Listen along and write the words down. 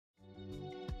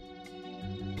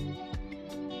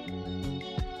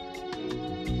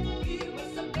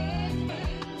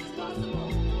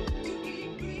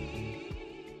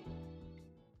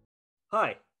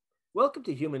Welcome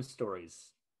to Human Stories,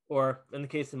 or in the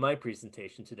case of my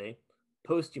presentation today,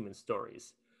 Post-Human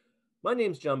Stories. My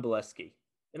name's Jon Bialecki,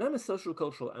 and I'm a social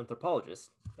cultural anthropologist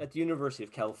at the University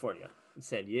of California in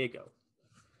San Diego.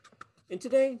 And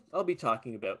today, I'll be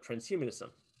talking about transhumanism,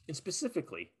 and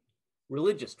specifically,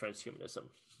 religious transhumanism.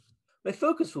 My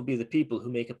focus will be the people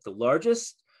who make up the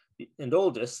largest and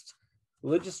oldest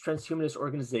religious transhumanist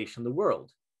organization in the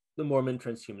world, the Mormon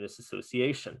Transhumanist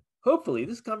Association. Hopefully,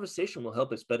 this conversation will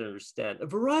help us better understand a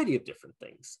variety of different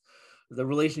things. The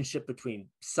relationship between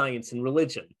science and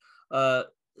religion,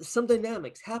 some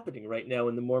dynamics happening right now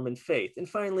in the Mormon faith, and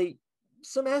finally,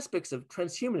 some aspects of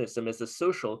transhumanism as a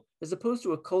social as opposed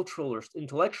to a cultural or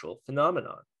intellectual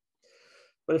phenomenon.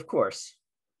 But of course,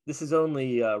 this is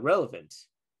only relevant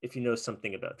if you know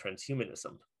something about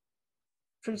transhumanism.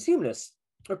 Transhumanists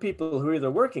are people who are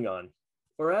either working on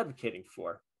or advocating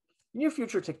for near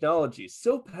future technologies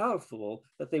so powerful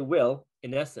that they will,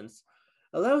 in essence,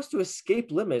 allow us to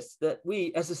escape limits that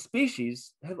we as a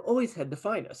species have always had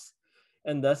define us,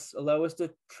 and thus allow us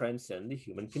to transcend the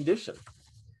human condition.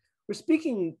 We're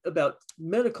speaking about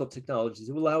medical technologies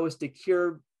that will allow us to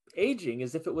cure aging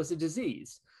as if it was a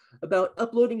disease, about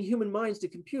uploading human minds to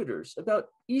computers, about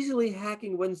easily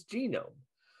hacking one's genome.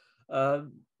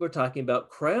 We're talking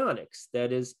about cryonics,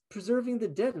 that is, preserving the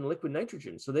dead in liquid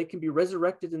nitrogen so they can be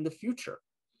resurrected in the future.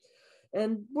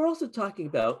 And we're also talking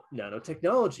about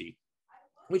nanotechnology,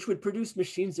 which would produce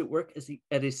machines that work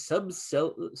at a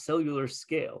subcellular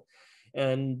scale,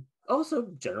 and also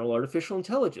general artificial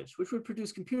intelligence, which would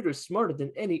produce computers smarter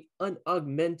than any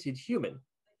unaugmented human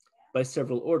by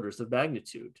several orders of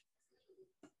magnitude.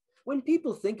 When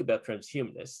people think about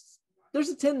transhumanists, there's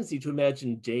a tendency to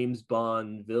imagine James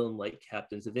Bond villain-like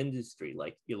captains of industry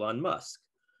like Elon Musk,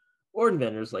 or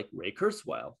inventors like Ray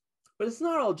Kurzweil. But it's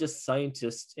not all just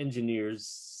scientists, engineers,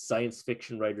 science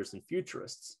fiction writers, and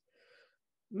futurists.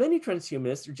 Many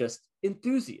transhumanists are just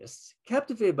enthusiasts,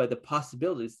 captivated by the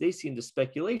possibilities they see in the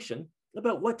speculation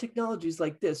about what technologies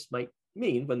like this might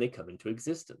mean when they come into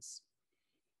existence.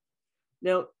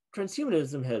 Now,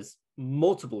 transhumanism has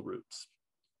multiple roots.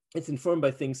 It's informed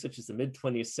by things such as the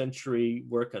mid-20th century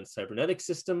work on cybernetic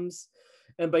systems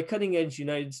and by cutting-edge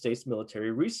United States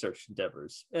military research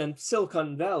endeavors. And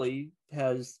Silicon Valley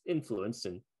has influenced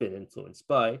and been influenced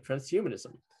by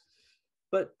transhumanism.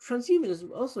 But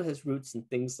transhumanism also has roots in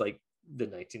things like the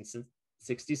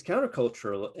 1960s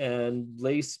countercultural and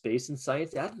lay space and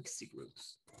science advocacy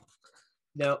groups.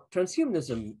 Now,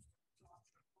 transhumanism,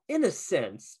 in a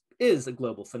sense, is a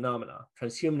global phenomenon.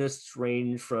 Transhumanists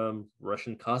range from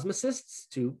Russian cosmicists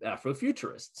to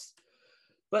Afrofuturists.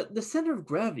 But the center of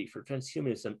gravity for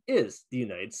transhumanism is the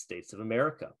United States of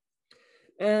America.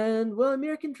 And while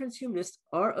American transhumanists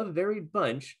are a varied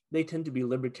bunch, they tend to be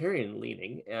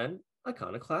libertarian-leaning and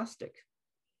iconoclastic.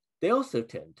 They also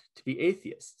tend to be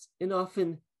atheists, and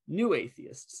often new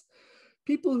atheists,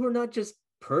 people who are not just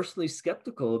personally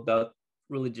skeptical about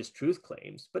religious truth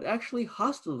claims, but actually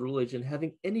hostile to religion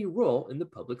having any role in the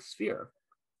public sphere.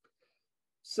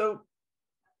 So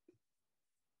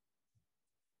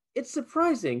it's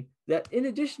surprising that in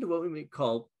addition to what we may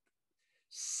call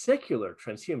secular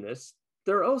transhumanists,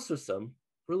 there are also some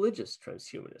religious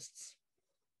transhumanists.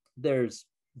 There's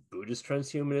Buddhist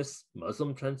transhumanists,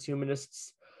 Muslim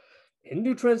transhumanists,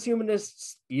 Hindu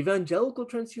transhumanists, evangelical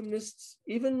transhumanists,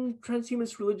 even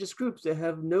transhumanist religious groups that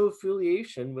have no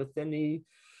affiliation with any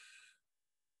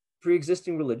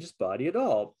pre-existing religious body at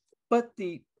all. But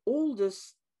the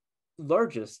oldest,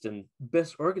 largest, and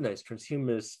best organized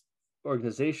transhumanist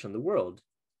organization in the world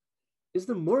is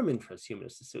the Mormon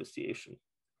Transhumanist Association.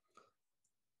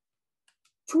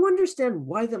 To understand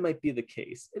why that might be the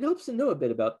case, it helps to know a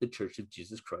bit about the Church of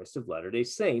Jesus Christ of Latter-day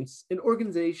Saints, an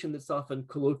organization that's often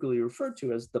colloquially referred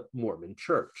to as the Mormon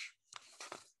Church.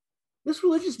 This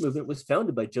religious movement was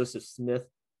founded by Joseph Smith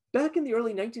back in the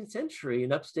early 19th century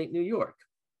in upstate New York.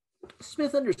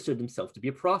 Smith understood himself to be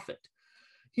a prophet.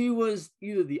 He was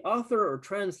either the author or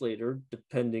translator,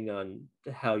 depending on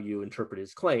how you interpret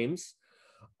his claims,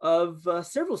 of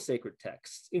several sacred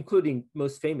texts, including,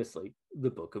 most famously, the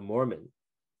Book of Mormon.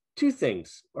 Two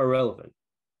things are relevant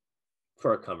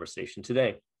for our conversation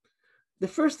today. The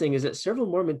first thing is that several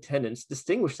Mormon tenets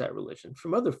distinguish that religion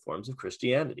from other forms of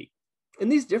Christianity.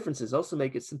 And these differences also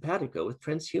make it simpatico with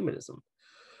transhumanism.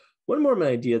 One Mormon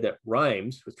idea that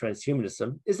rhymes with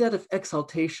transhumanism is that of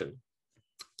exaltation.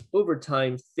 Over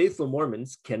time, faithful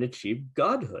Mormons can achieve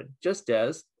godhood, just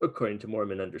as, according to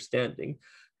Mormon understanding,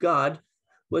 God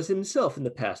was himself in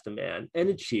the past a man and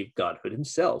achieved godhood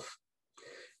himself.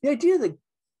 The idea that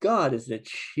God as an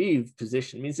achieved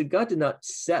position means that God did not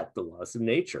set the laws of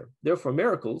nature. Therefore,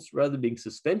 miracles, rather than being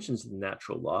suspensions of the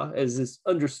natural law, as is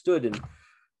understood in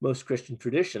most Christian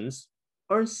traditions,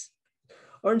 are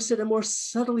instead a more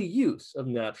subtle use of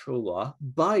natural law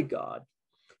by God.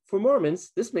 For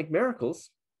Mormons, this makes miracles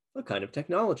a kind of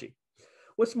technology.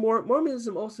 What's more,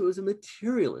 Mormonism also is a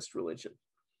materialist religion.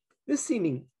 This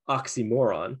seeming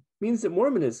oxymoron means that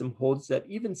Mormonism holds that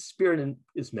even spirit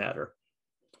is matter,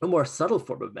 a more subtle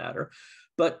form of matter,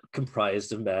 but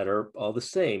comprised of matter all the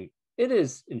same. It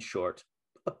is, in short,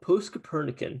 a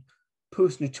post-Copernican,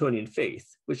 post-Newtonian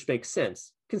faith, which makes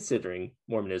sense considering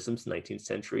Mormonism's 19th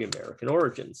century American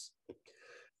origins.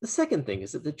 The second thing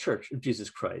is that the Church of Jesus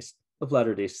Christ of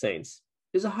Latter-day Saints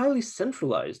is a highly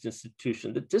centralized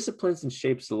institution that disciplines and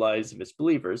shapes the lives of its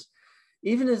believers,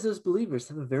 even as those believers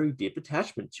have a very deep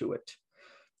attachment to it.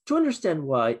 To understand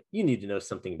why, you need to know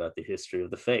something about the history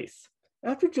of the faith.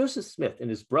 After Joseph Smith and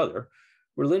his brother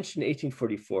were lynched in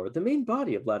 1844, the main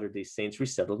body of Latter-day Saints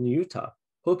resettled in Utah,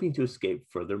 hoping to escape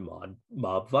further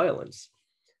mob violence.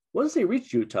 Once they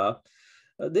reached Utah,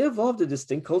 they evolved a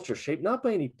distinct culture shaped not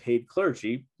by any paid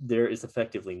clergy. There is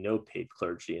effectively no paid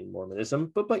clergy in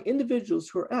Mormonism, but by individuals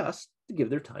who are asked to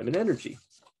give their time and energy.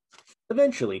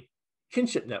 Eventually,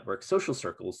 kinship networks, social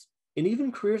circles, and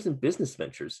even careers and business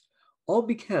ventures all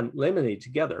became laminated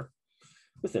together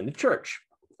within the church.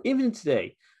 Even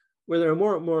today, where there are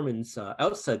more Mormons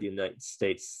outside the United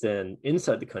States than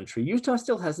inside the country, Utah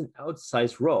still has an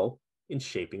outsized role in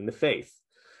shaping the faith.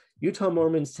 Utah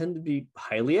Mormons tend to be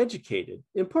highly educated,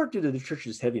 in part due to the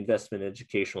church's heavy investment in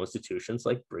educational institutions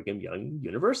like Brigham Young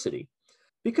University.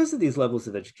 Because of these levels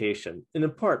of education, and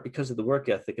in part because of the work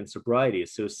ethic and sobriety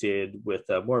associated with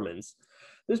Mormons,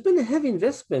 there's been a heavy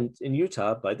investment in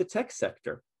Utah by the tech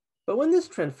sector. But when this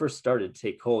trend first started to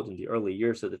take hold in the early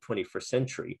years of the 21st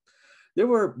century, there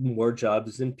were more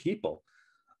jobs than people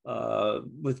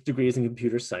with degrees in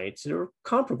computer science or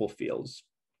comparable fields.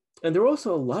 And there were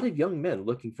also a lot of young men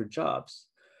looking for jobs.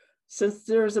 Since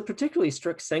there is a particularly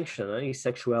strict sanction on any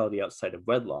sexuality outside of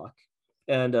wedlock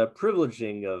and a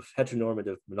privileging of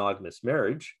heteronormative monogamous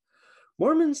marriage,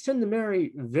 Mormons tend to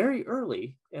marry very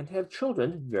early and have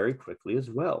children very quickly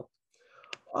as well.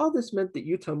 All this meant that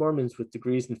Utah Mormons with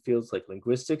degrees in fields like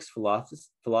linguistics,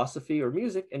 philosophy, or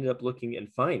music ended up looking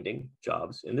and finding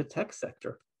jobs in the tech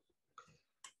sector.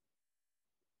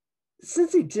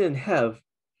 Since they didn't have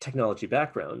technology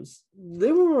backgrounds,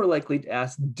 they were more likely to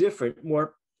ask different,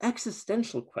 more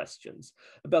existential questions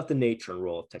about the nature and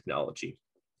role of technology.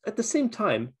 At the same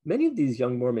time, many of these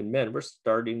young Mormon men were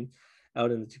starting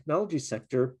out in the technology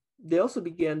sector. They also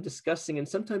began discussing and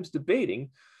sometimes debating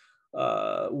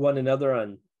one another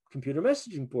on computer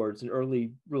messaging boards and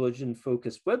early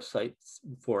religion-focused websites,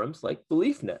 forums like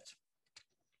BeliefNet.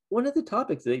 One of the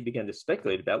topics they began to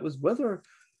speculate about was whether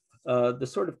the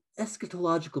sort of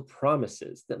eschatological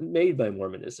promises that made by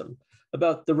Mormonism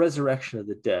about the resurrection of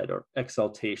the dead or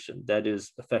exaltation, that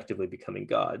is effectively becoming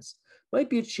gods, might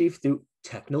be achieved through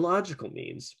technological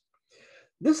means.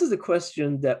 This is a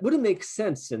question that wouldn't make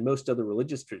sense in most other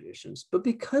religious traditions, but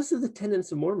because of the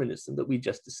tenets of Mormonism that we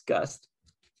just discussed,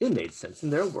 it made sense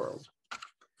in their world.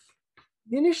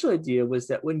 The initial idea was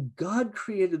that when God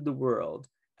created the world,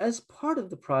 as part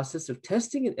of the process of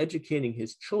testing and educating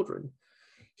his children,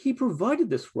 he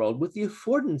provided this world with the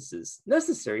affordances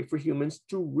necessary for humans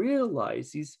to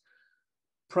realize these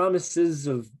promises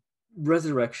of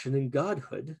resurrection and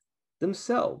godhood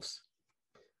themselves.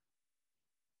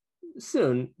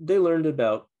 Soon, they learned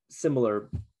about similar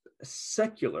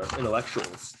secular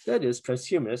intellectuals, that is,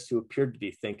 transhumanists who appeared to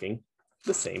be thinking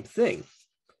the same thing.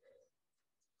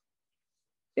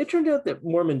 It turned out that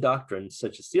Mormon doctrines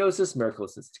such as theosis,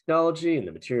 miraculous technology, and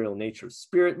the material nature of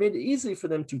spirit made it easy for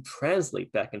them to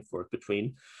translate back and forth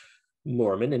between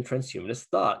Mormon and transhumanist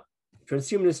thought.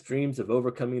 Transhumanist dreams of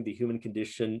overcoming the human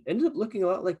condition ended up looking a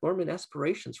lot like Mormon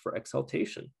aspirations for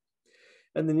exaltation.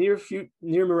 And the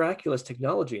near miraculous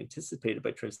technology anticipated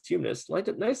by transhumanists lined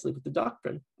up nicely with the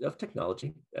doctrine of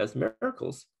technology as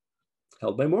miracles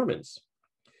held by Mormons.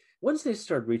 Once they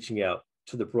started reaching out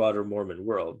to the broader Mormon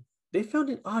world, they found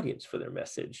an audience for their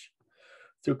message.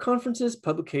 Through conferences,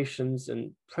 publications,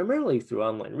 and primarily through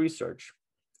online research,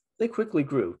 they quickly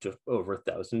grew to over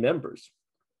 1,000 members.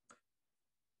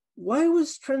 Why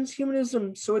was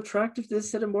transhumanism so attractive to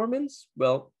this set of Mormons?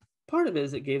 Well, part of it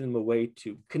is it gave them a way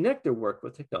to connect their work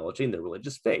with technology and their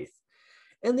religious faith.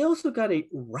 And they also got a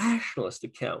rationalist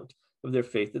account of their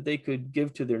faith that they could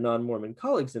give to their non-Mormon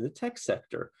colleagues in the tech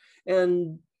sector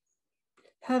and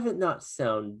have it not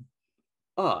sound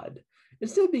odd.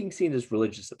 Instead of being seen as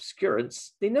religious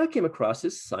obscurants, they now came across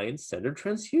as science-centered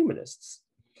transhumanists.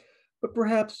 But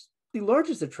perhaps the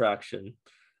largest attraction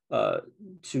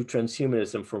to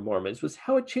transhumanism for Mormons was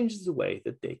how it changes the way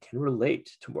that they can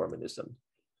relate to Mormonism.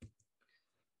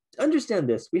 To understand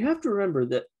this, we have to remember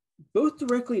that both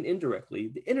directly and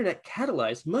indirectly, the internet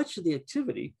catalyzed much of the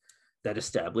activity that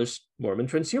established Mormon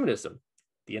transhumanism.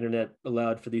 The internet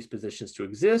allowed for these positions to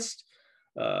exist.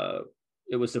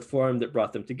 It was a forum that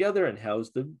brought them together and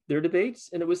housed their debates,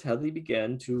 and it was how they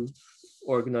began to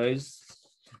organize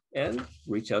and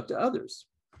reach out to others.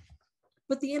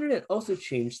 But the internet also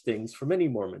changed things for many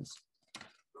Mormons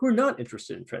who are not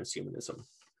interested in transhumanism.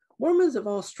 Mormons of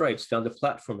all stripes found a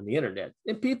platform on the internet,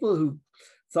 and people who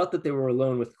thought that they were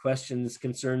alone with questions,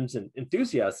 concerns, and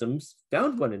enthusiasms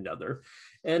found one another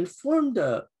and formed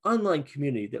an online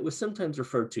community that was sometimes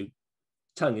referred to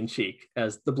tongue-in-cheek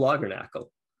as the Bloggernacle.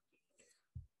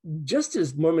 Just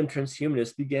as Mormon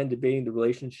transhumanists began debating the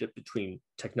relationship between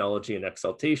technology and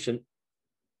exaltation,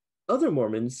 other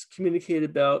Mormons communicated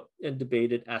about and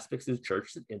debated aspects of the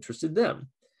church that interested them.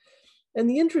 And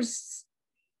the internet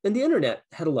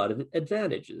had a lot of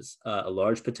advantages, a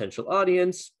large potential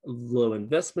audience, low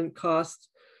investment costs,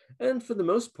 and for the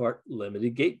most part,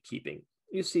 limited gatekeeping.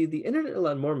 You see, the internet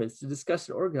allowed Mormons to discuss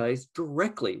and organize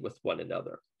directly with one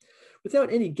another,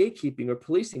 without any gatekeeping or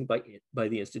policing by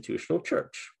the institutional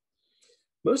church.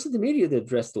 Most of the media that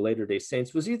addressed the Latter-day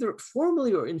Saints was either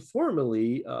formally or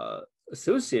informally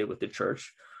associated with the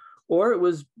church, or it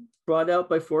was brought out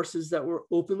by forces that were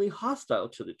openly hostile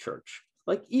to the church,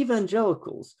 like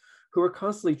evangelicals, who were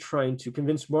constantly trying to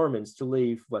convince Mormons to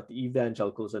leave what the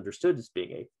evangelicals understood as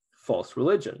being a false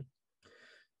religion.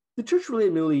 The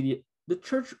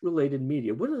church-related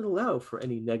media wouldn't allow for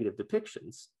any negative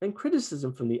depictions, and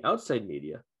criticism from the outside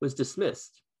media was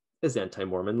dismissed as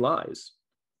anti-Mormon lies.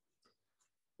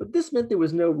 But this meant there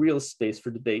was no real space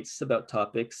for debates about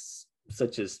topics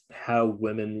such as how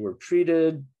women were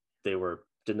treated. They were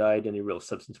denied any real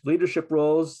substantive leadership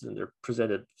roles, and they're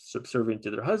presented subservient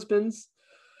to their husbands.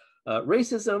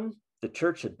 Racism, the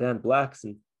church had banned Blacks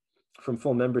from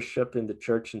full membership in the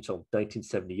church until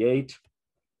 1978.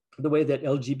 The way that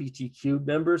LGBTQ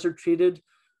members are treated,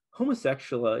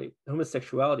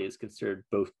 homosexuality is considered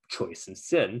both choice and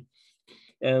sin,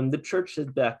 and the church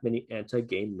had backed many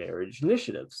anti-gay marriage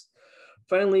initiatives.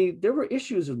 Finally, there were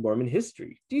issues of Mormon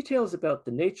history, details about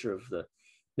the nature of the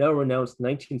now renounced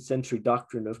 19th century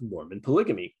doctrine of Mormon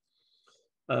polygamy,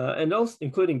 and also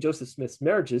including Joseph Smith's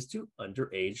marriages to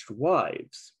underage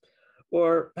wives,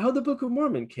 or how the Book of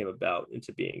Mormon came about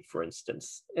into being, for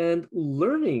instance. And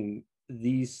learning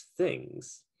these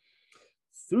things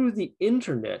through the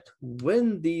internet,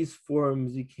 when these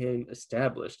forums became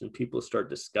established and people started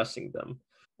discussing them,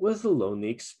 was a lonely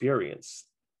experience.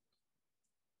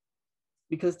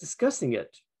 Because discussing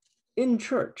it in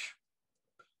church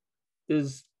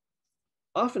is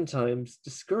oftentimes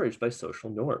discouraged by social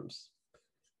norms.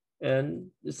 And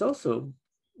it's also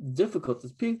difficult to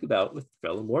speak about with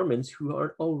fellow Mormons who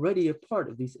aren't already a part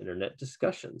of these internet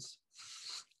discussions.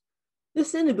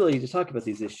 This inability to talk about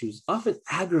these issues often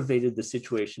aggravated the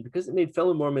situation because it made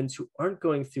fellow Mormons who aren't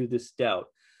going through this doubt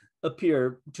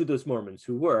appear to those Mormons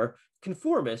who were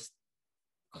conformist,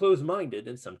 closed-minded,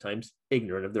 and sometimes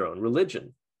ignorant of their own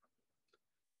religion.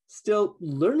 Still,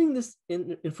 learning this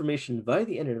information via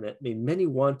the internet made many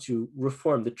want to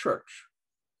reform the church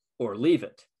or leave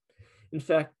it. In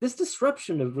fact, this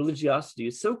disruption of religiosity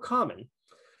is so common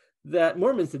that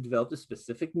Mormons have developed a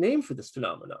specific name for this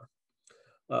phenomenon,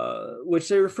 which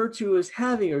they refer to as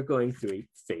having or going through a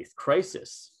faith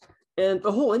crisis. And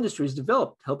the whole industry has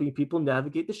developed, helping people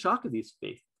navigate the shock of these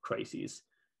faith crises,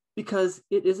 because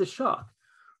it is a shock.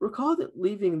 Recall that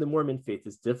leaving the Mormon faith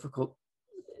is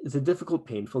a difficult,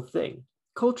 painful thing.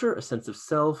 Culture, a sense of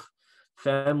self,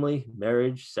 family,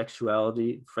 marriage,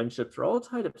 sexuality, friendships are all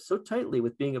tied up so tightly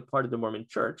with being a part of the Mormon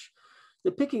church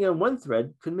that picking on one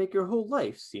thread could make your whole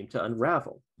life seem to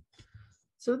unravel.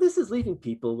 So this is leaving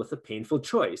people with a painful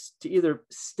choice to either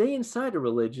stay inside a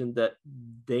religion that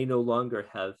they no longer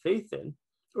have faith in,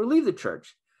 or leave the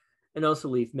church, and also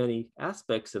leave many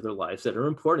aspects of their lives that are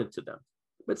important to them.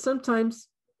 But sometimes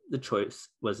the choice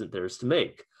wasn't theirs to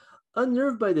make.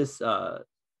 Unnerved by this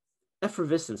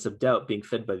effervescence of doubt being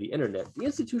fed by the internet, the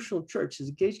institutional church has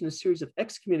engaged in a series of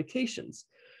excommunications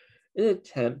in an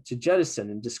attempt to jettison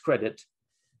and discredit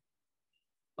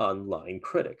online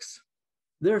critics.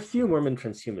 There are few Mormon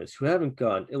transhumanists who haven't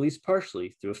gone, at least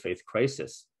partially, through a faith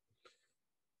crisis.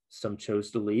 Some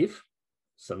chose to leave,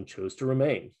 some chose to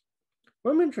remain.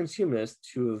 Mormon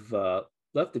transhumanists who have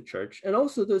left the church, and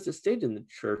also those that stayed in the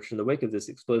church in the wake of this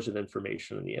explosion of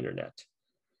information on the internet,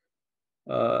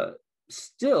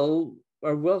 still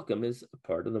are welcome as a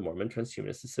part of the Mormon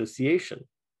Transhumanist Association.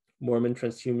 Mormon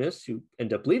transhumanists who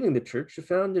end up leaving the church have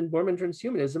found in Mormon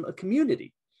transhumanism a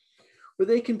community where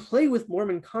they can play with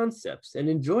Mormon concepts and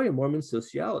enjoy a Mormon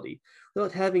sociality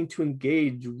without having to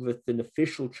engage with an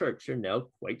official church they're now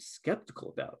quite skeptical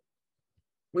about.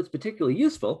 What's particularly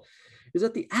useful is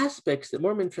that the aspects that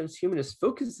Mormon transhumanist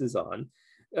focuses on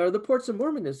are the parts of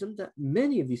Mormonism that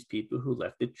many of these people who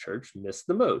left the church miss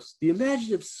the most: the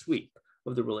imaginative sweep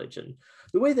of the religion,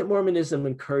 the way that Mormonism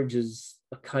encourages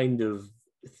a kind of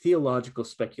theological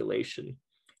speculation,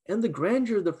 and the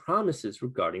grandeur of the promises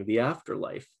regarding the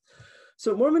afterlife.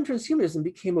 So Mormon transhumanism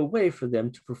became a way for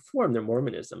them to perform their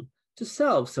Mormonism, to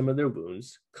salve some of their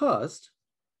wounds caused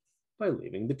by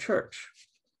leaving the church.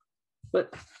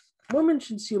 But Mormon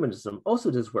transhumanism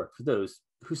also does work for those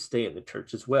who stay in the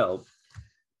church as well,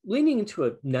 leaning into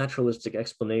a naturalistic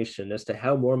explanation as to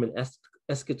how Mormon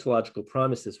eschatological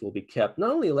promises will be kept, not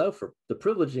only allow for the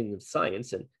privileging of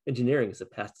science and engineering as a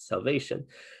path to salvation,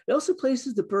 it also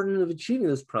places the burden of achieving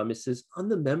those promises on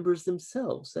the members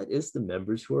themselves, that is, the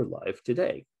members who are alive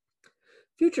today.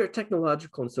 Future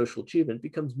technological and social achievement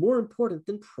becomes more important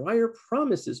than prior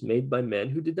promises made by men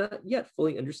who did not yet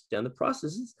fully understand the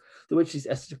processes through which these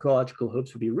eschatological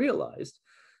hopes would be realized,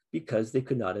 because they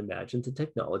could not imagine the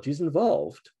technologies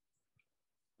involved.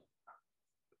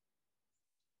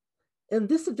 And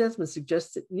this advancement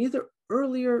suggests that neither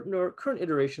earlier nor current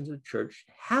iterations of the church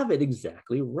have it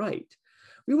exactly right.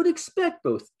 We would expect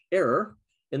both error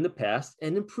in the past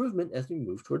and improvement as we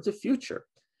move towards the future.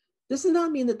 This does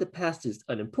not mean that the past is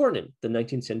unimportant. The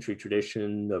 19th century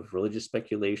tradition of religious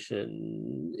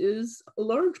speculation is a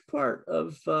large part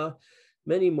of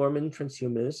many Mormon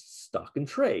transhumanists' stock and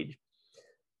trade.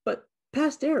 But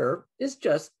past error is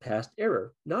just past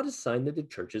error, not a sign that the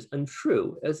church is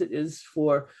untrue, as it is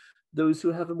for those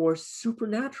who have a more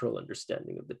supernatural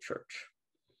understanding of the church.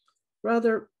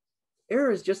 Rather,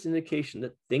 error is just an indication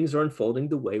that things are unfolding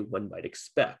the way one might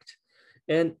expect,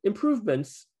 and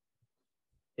improvements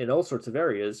in all sorts of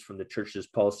areas, from the church's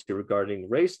policy regarding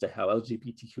race to how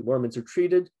LGBTQ Mormons are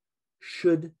treated,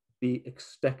 should be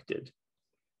expected.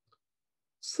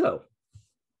 So,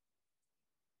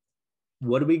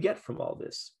 what do we get from all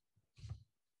this?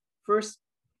 First,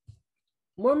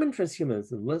 Mormon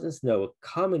transhumanism lets us know a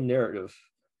common narrative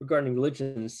regarding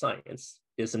religion and science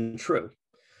isn't true.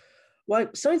 While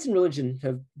science and religion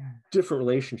have different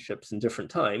relationships in different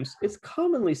times, it's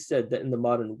commonly said that in the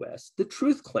modern West, the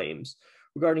truth claims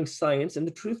regarding science and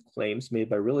the truth claims made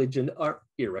by religion are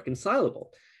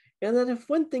irreconcilable, and that if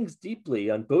one thinks deeply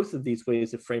on both of these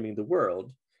ways of framing the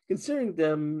world, considering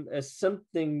them as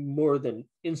something more than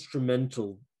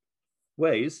instrumental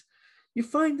ways, you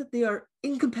find that they are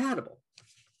incompatible.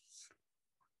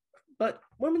 But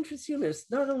Mormon transhumanists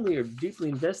not only are deeply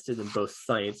invested in both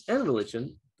science and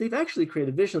religion, they've actually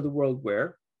created a vision of the world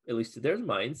where, at least to their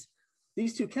minds,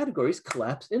 these two categories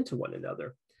collapse into one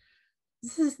another.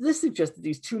 This suggests that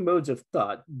these two modes of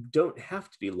thought don't have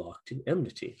to be locked in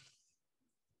enmity.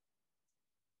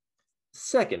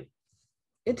 Second,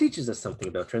 it teaches us something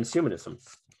about transhumanism.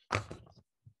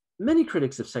 Many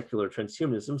critics of secular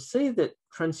transhumanism say that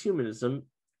transhumanism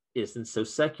isn't so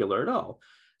secular at all,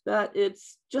 that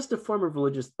it's just a form of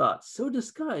religious thought so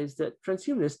disguised that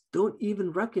transhumanists don't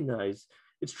even recognize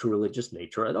its true religious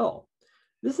nature at all.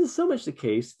 This is so much the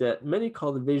case that many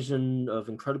call the vision of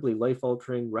incredibly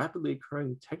life-altering, rapidly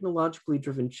occurring, technologically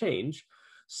driven change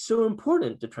so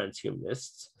important to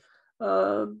transhumanists,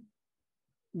 the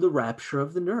rapture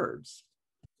of the nerds.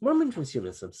 Mormon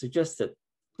transhumanism suggests that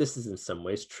this is in some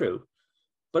ways true,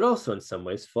 but also in some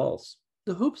ways false.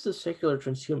 The hopes of secular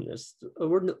transhumanists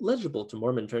were legible to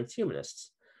Mormon transhumanists,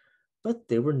 but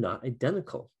they were not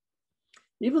identical.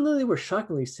 Even though they were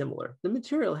shockingly similar, the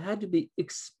material had to be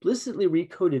explicitly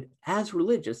recoded as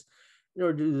religious in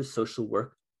order to do the social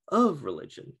work of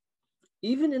religion.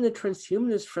 Even in a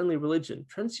transhumanist-friendly religion,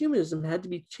 transhumanism had to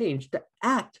be changed to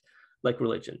act like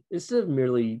religion instead of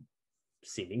merely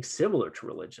seeming similar to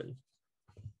religion.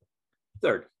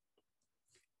 Third,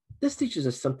 this teaches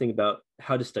us something about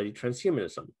how to study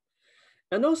transhumanism,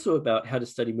 and also about how to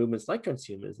study movements like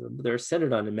transhumanism that are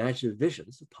centered on imaginative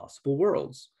visions of possible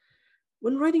worlds.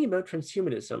 When writing about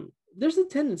transhumanism, there's a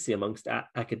tendency amongst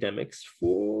academics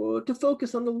to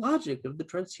focus on the logic of the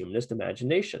transhumanist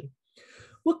imagination.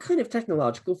 What kind of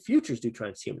technological futures do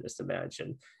transhumanists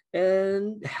imagine?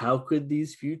 And how could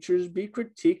these futures be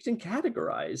critiqued and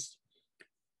categorized?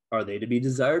 Are they to be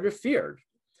desired or feared?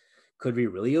 Could we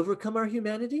really overcome our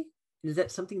humanity? Is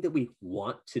that something that we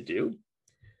want to do?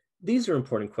 These are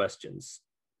important questions.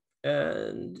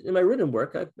 And in my written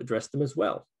work, I've addressed them as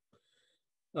well.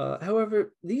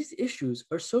 However, these issues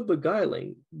are so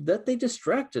beguiling that they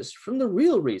distract us from the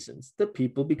real reasons that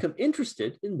people become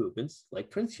interested in movements like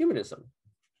transhumanism.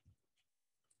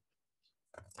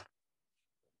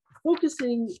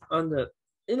 Focusing on the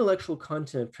intellectual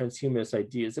content of transhumanist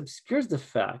ideas obscures the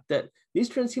fact that these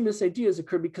transhumanist ideas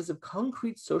occur because of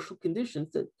concrete social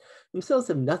conditions that themselves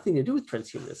have nothing to do with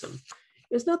transhumanism.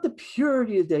 It's not the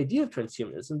purity of the idea of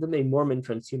transhumanism that made Mormon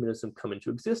transhumanism come into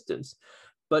existence,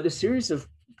 but a series of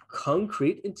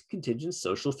concrete and contingent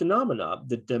social phenomena: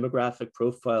 the demographic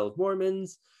profile of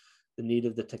Mormons, the need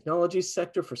of the technology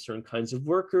sector for certain kinds of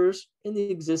workers, and the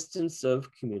existence of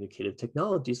communicative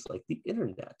technologies like the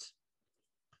internet.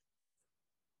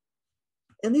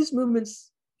 And these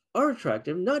movements are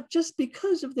attractive not just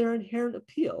because of their inherent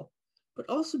appeal, but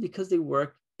also because they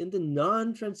work in the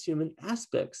non-transhuman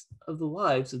aspects of the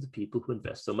lives of the people who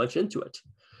invest so much into it.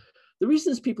 The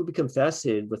reasons people become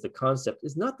fascinated with the concept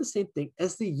is not the same thing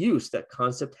as the use that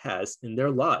concept has in their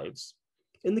lives.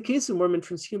 In the case of Mormon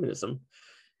transhumanism,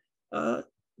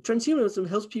 transhumanism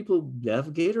helps people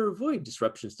navigate or avoid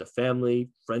disruptions to family,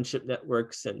 friendship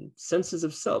networks, and senses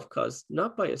of self caused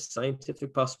not by a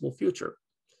scientific possible future,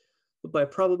 but by a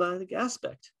problematic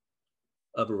aspect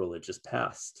of a religious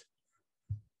past.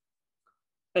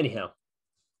 Anyhow,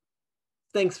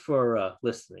 thanks for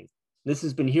listening. This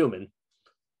has been Human,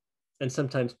 and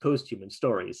sometimes post-human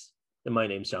stories. And my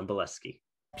name's Jon Bialecki.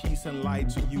 Peace and light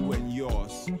to you and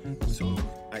yours. So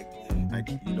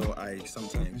I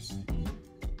sometimes do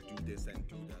this and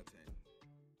do that.